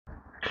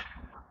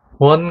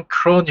1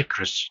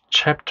 Chronicles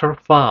Chapter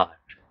 5.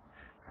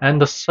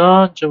 And the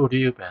sons of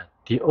Reuben,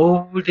 the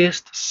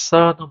oldest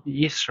son of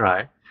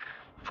Israel,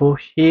 for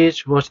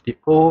his was the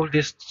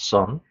oldest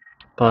son,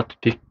 but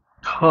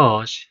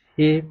because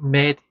he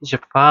made his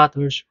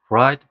father's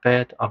right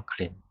bed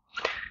unclean,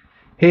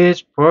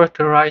 his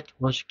birthright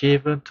was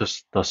given to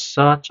the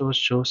sons of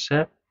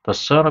Joseph, the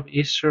son of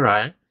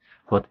Israel,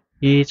 but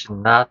he is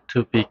not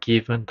to be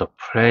given the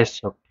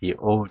place of the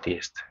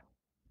oldest.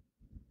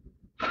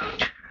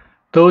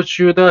 Though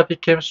Judah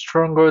became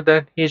stronger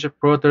than his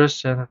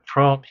brothers, and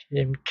from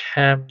him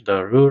came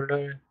the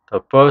ruler,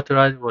 the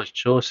birthright was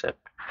Joseph.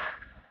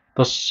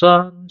 The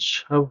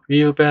sons of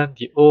Reuben,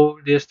 the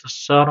oldest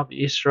son of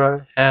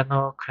Israel,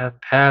 Hanok and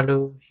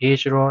Palu,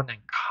 Hezron and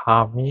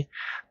Carmi.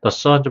 The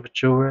sons of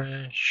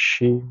Joel,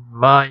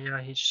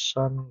 Shemaiah his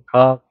son,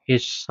 Gog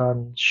his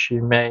son,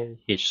 Shimei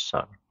his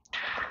son,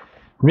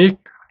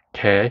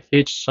 Micah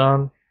his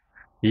son,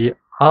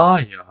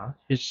 Beaiah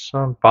his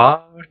son,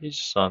 Baal his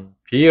son,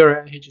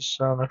 Beera his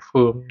son,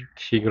 whom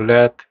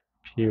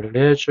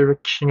Tiglath-Pileser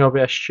king of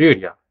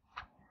Assyria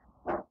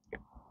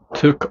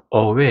took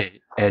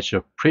away as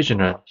a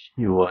prisoner.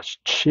 He was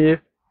chief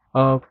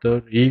of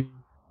the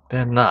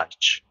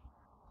Reubenites.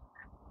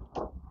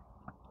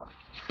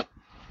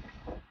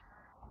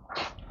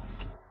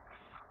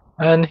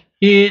 And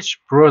his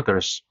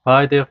brothers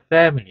by their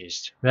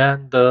families,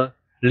 when the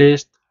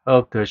list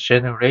of the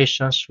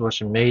generations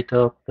was made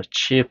up, the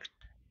chief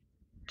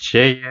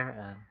Jair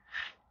and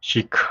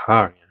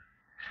Zechariah,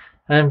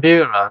 and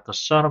Bela the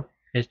son of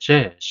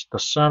Ejesh, the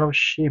son of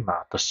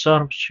Shema, the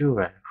son of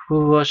Joel,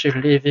 who was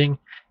living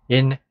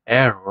in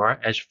Eror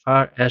as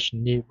far as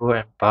Nebo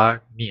and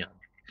Baal-meon.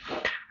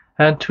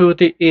 And to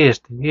the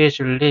east his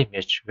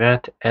limits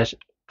went as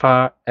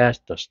far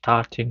as the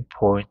starting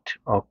point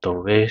of the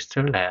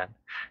wasteland,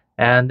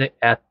 and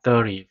at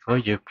the river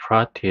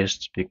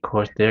Euphrates,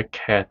 because their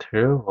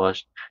cattle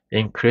was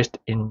increased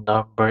in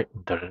number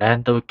in the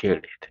land of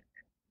Gilead.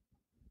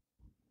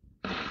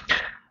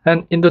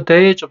 And in the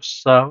days of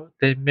Saul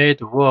they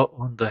made war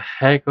on the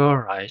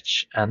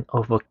Hagarites and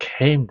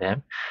overcame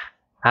them,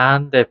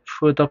 and they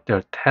put up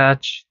their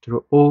tents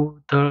through all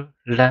the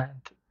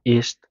land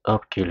east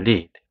of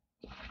Gilead.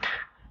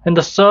 And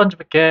the sons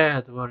of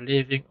Gad were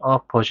living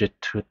opposite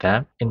to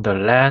them in the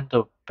land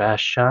of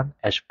Bashan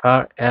as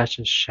far as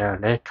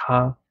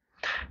Shalekah,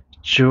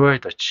 Joel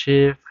the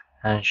chief,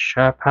 and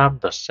Shapham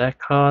the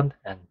second,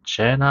 and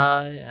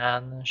Jenai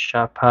and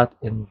Shaphat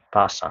in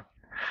Basan.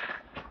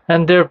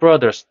 And their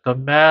brothers, the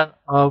men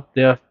of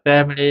their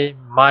family,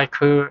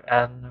 Michael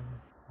and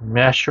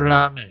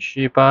Meshullam and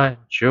Sheba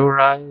and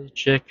Jorai,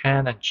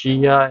 Jechan and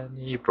Jiah and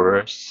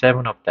Eber,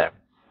 7 of them.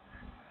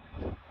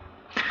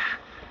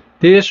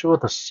 These were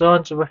the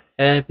sons of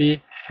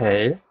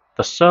Abihail,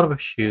 the son of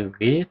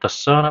Huri, the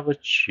son of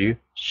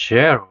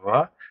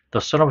Jeruah,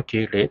 the son of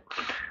Gilead,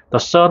 the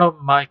son of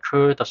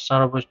Michael, the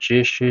son of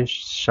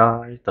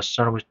Jeshishai, the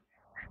son of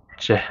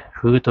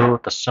Jehudo,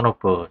 the son of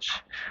Buz,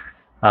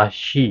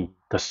 Ahi,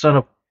 the son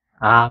of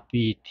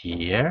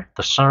Abidiel,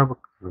 the son of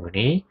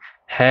Guni,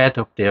 head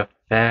of their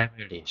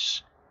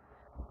families.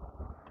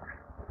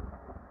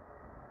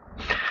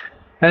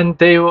 And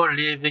they were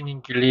living in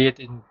Gilead,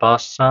 in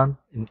Basan,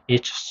 in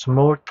each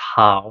small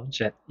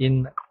towns, and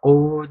in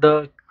all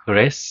the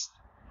grass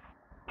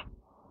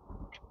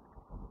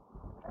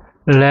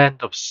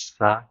land of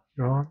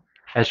Sidon,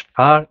 as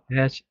far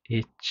as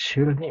its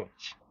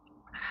limits.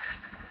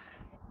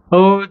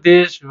 All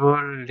these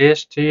were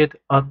listed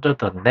under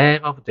the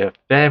name of their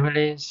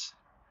families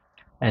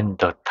in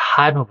the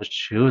time of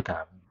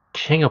Judah,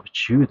 king of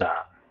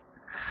Judah,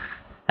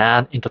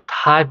 and in the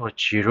time of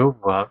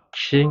Jeroboam,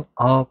 king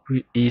of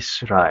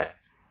Israel.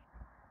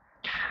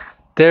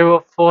 There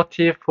were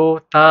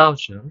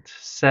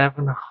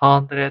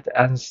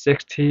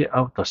 44,760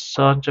 of the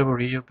sons of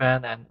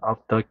Reuben and of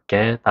the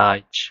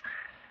Gadites,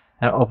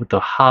 and of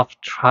the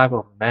half-tribe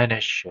of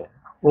Manasseh,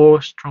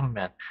 all strong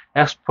men,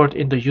 expert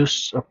in the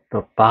use of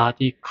the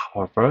body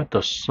cover,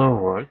 the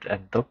sword,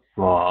 and the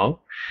bow,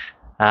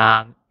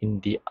 and in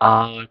the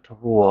art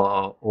of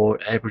war, all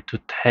able to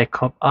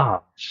take up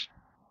arms.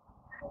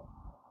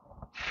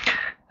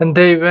 And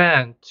they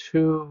went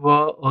to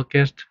war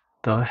against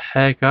the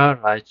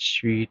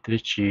Hagarites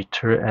with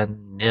Jeter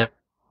and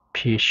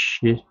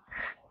Nephishith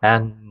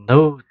and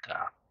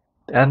Noda.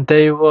 And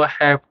they were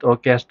helped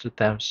against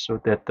them, so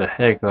that the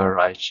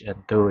Hagarites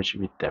and those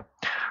with them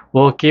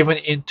were given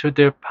into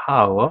their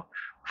power,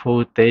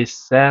 for they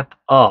sent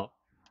up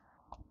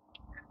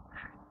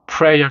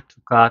prayer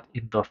to God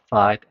in the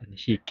fight, and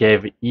he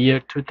gave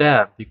ear to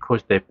them,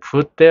 because they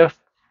put their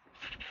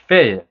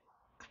faith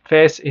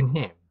in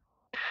him.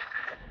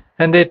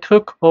 And they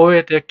took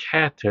away their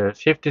cattle,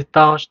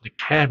 50,000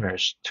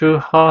 camels,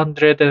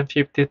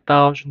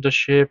 250,000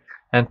 sheep,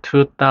 and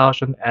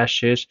 2,000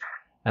 asses,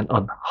 and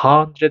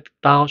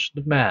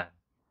 100,000 men.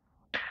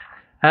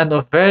 And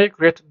a very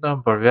great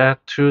number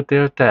went to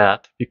their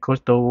death, because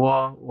the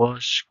war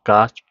was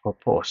God's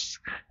purpose,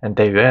 and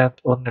they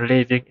went on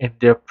living in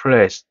their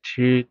place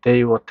till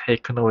they were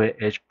taken away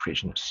as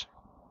prisoners.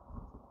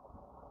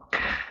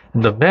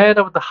 And the men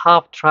of the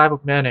half-tribe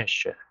of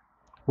Manasseh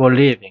were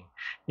living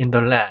in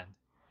the land,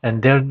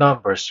 and their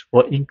numbers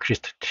were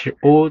increased till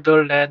all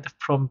the land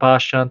from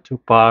Bashan to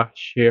Baal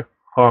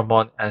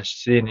Hermon and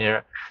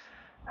Sinir,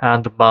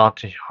 and the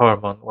mountain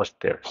Hermon was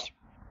theirs.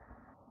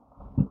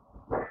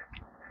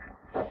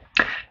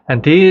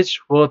 And these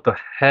were the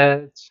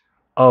heads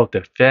of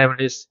the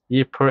families,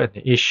 Ephor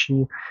and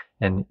Ishi,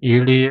 and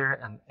Elier,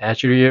 and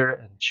Azriel,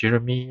 and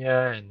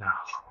Jeremiah, and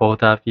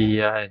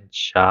Hodaviah, and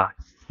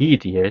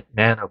Jahidiel,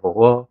 men of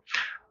war,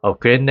 of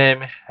great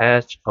name,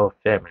 heads of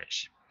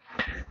families.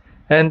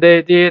 And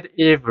they did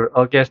evil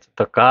against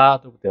the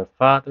God of their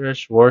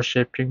fathers,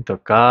 worshipping the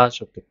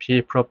gods of the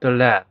people of the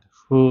land,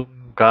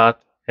 whom God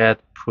had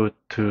put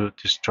to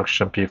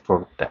destruction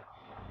before them.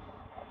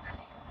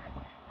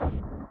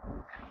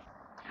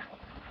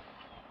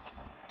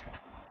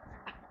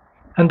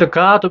 And the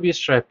God of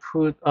Israel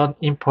put an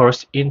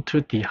impulse into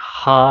the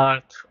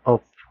heart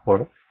of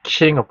Pharaoh,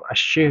 king of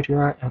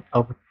Assyria, and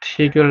of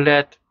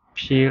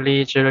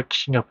Tiglath-Pileser,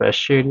 king of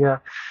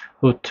Assyria,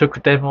 who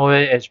took them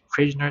away as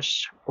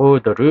prisoners, all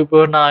the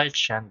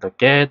Reubenites and the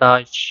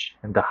Gadites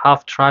and the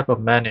half-tribe of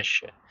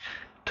Manasseh,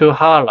 to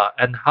Hala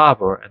and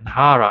Habor and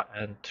Hara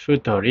and to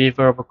the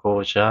river of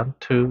Gozan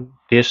to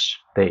this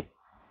day.